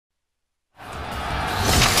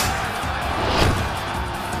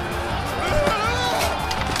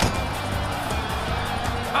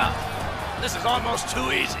This is almost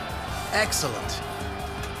too easy. Excellent.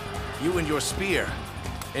 You and your spear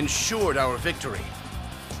ensured our victory.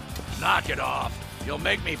 Knock it off. You'll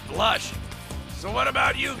make me blush. So what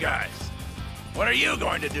about you guys? What are you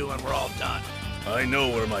going to do when we're all done? I know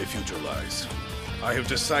where my future lies. I have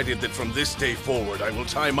decided that from this day forward, I will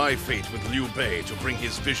tie my fate with Liu Bei to bring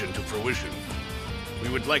his vision to fruition. We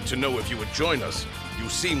would like to know if you would join us. You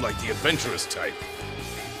seem like the adventurous type.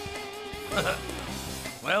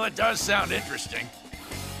 Well, it does sound interesting.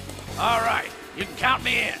 All right, you can count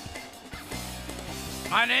me in.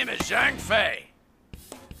 My name is Zhang Fei.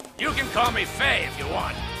 You can call me Fei if you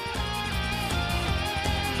want.